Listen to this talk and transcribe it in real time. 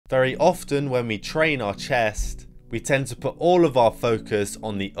Very often when we train our chest, we tend to put all of our focus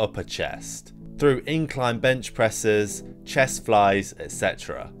on the upper chest through incline bench presses, chest flies,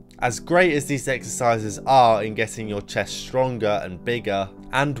 etc. As great as these exercises are in getting your chest stronger and bigger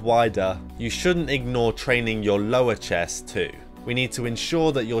and wider, you shouldn't ignore training your lower chest too. We need to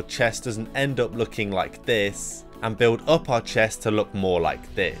ensure that your chest doesn't end up looking like this and build up our chest to look more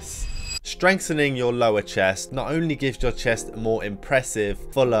like this. Strengthening your lower chest not only gives your chest a more impressive,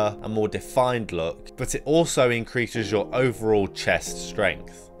 fuller and more defined look, but it also increases your overall chest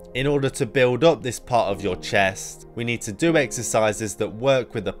strength. In order to build up this part of your chest, we need to do exercises that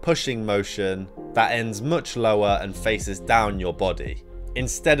work with a pushing motion that ends much lower and faces down your body,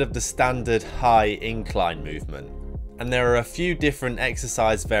 instead of the standard high incline movement. And there are a few different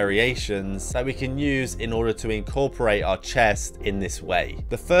exercise variations that we can use in order to incorporate our chest in this way.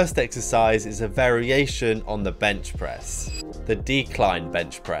 The first exercise is a variation on the bench press, the decline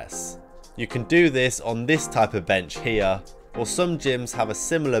bench press. You can do this on this type of bench here, or some gyms have a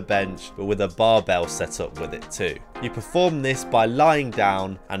similar bench but with a barbell set up with it too. You perform this by lying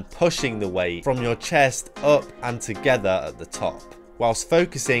down and pushing the weight from your chest up and together at the top, whilst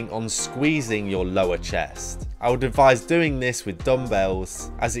focusing on squeezing your lower chest. I would advise doing this with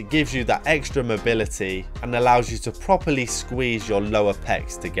dumbbells, as it gives you that extra mobility and allows you to properly squeeze your lower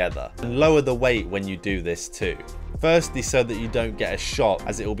pecs together, and lower the weight when you do this too. Firstly, so that you don't get a shock,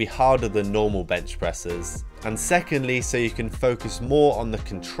 as it will be harder than normal bench presses, and secondly, so you can focus more on the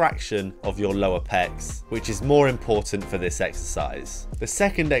contraction of your lower pecs, which is more important for this exercise. The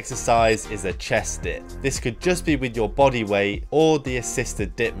second exercise is a chest dip. This could just be with your body weight or the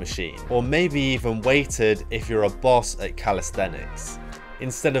assisted dip machine, or maybe even weighted if you're a boss at calisthenics.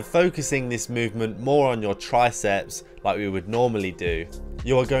 Instead of focusing this movement more on your triceps like we would normally do,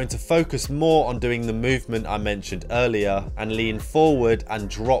 you are going to focus more on doing the movement I mentioned earlier and lean forward and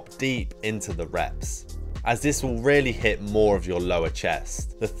drop deep into the reps, as this will really hit more of your lower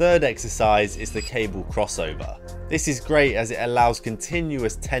chest. The third exercise is the cable crossover. This is great as it allows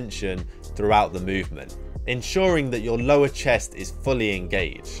continuous tension throughout the movement, ensuring that your lower chest is fully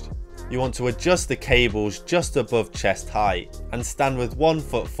engaged. You want to adjust the cables just above chest height and stand with one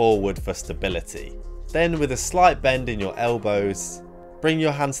foot forward for stability. Then, with a slight bend in your elbows, bring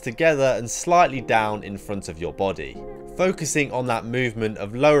your hands together and slightly down in front of your body, focusing on that movement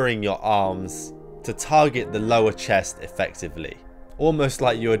of lowering your arms to target the lower chest effectively, almost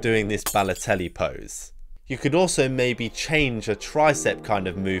like you are doing this Balotelli pose. You could also maybe change a tricep kind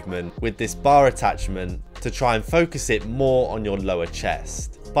of movement with this bar attachment to try and focus it more on your lower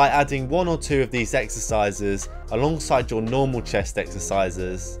chest. By adding one or two of these exercises alongside your normal chest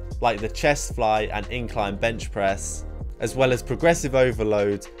exercises, like the chest fly and incline bench press, as well as progressive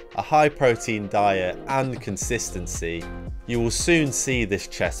overload, a high protein diet and consistency, you will soon see this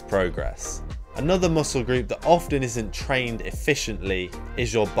chest progress. Another muscle group that often isn't trained efficiently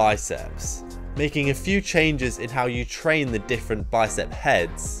is your biceps. Making a few changes in how you train the different bicep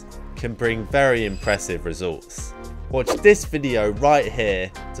heads can bring very impressive results. Watch this video right here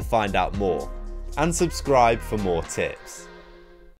to find out more, and subscribe for more tips.